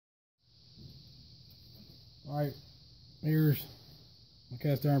Alright, here's my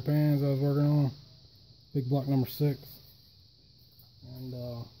cast iron pans I was working on. Big block number 6 and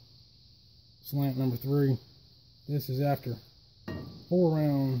slant number 3. This is after 4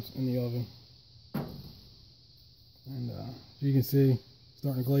 rounds in the oven, and as you can see,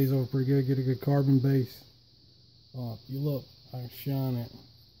 starting to glaze over pretty good. Get a good carbon base. If you look, I can shine it.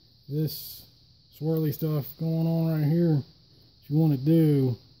 This swirly stuff going on right here, what you want to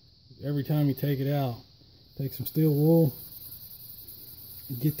do every time you take it out, take some steel wool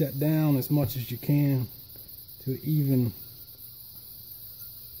and get that down as much as you can to even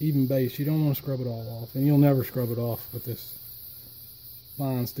base. You don't want to scrub it all off, and you'll never scrub it off with this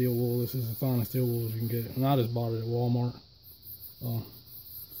fine steel wool. This is the finest steel wool as you can get it, and I just bought it at Walmart. Run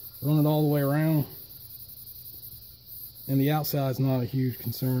it all the way around, and the outside's not a huge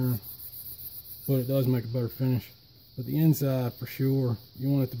concern, but it does make a better finish. But the inside, for sure, you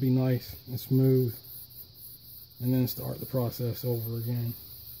want it to be nice and smooth, and then start the process over again.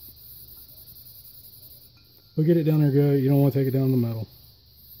 But get it down there good. You don't want to take it down the metal.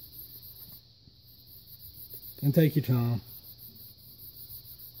 And take your time.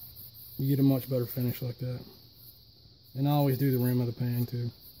 You get a much better finish like that. And I always do the rim of the pan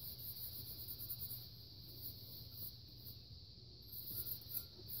too.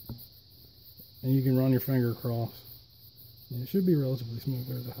 And you can run your finger across. And it should be relatively smooth.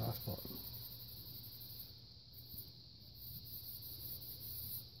 There's a high spot.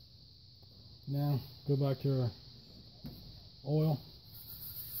 Now, go back to our oil.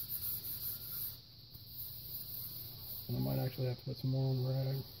 And I might actually have to put some more on the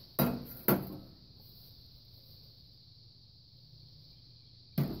rag.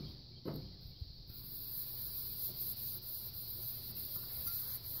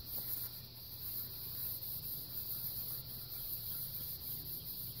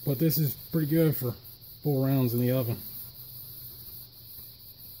 But this is pretty good for 4 rounds in the oven.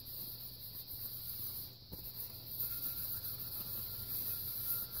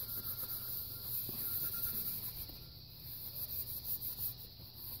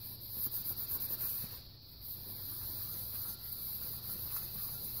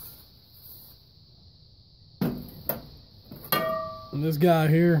 And this guy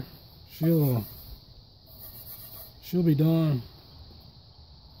here, she'll be done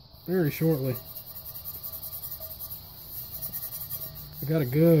very shortly. I got a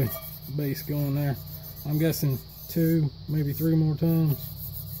good base going there. I'm guessing 2, maybe 3 more times.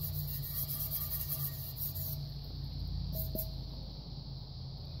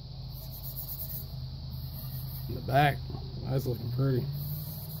 And the back, that's looking pretty.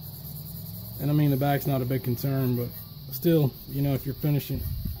 And I mean, the back's not a big concern, but still, you know, if you're finishing,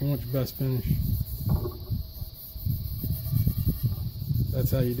 you want your best finish. That's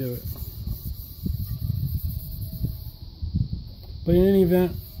how you do it. But in any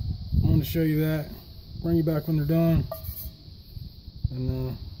event, I wanted to show you that. Bring you back when they're done.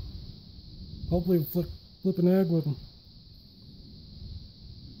 And hopefully flip an egg with them.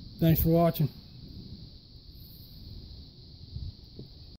 Thanks for watching.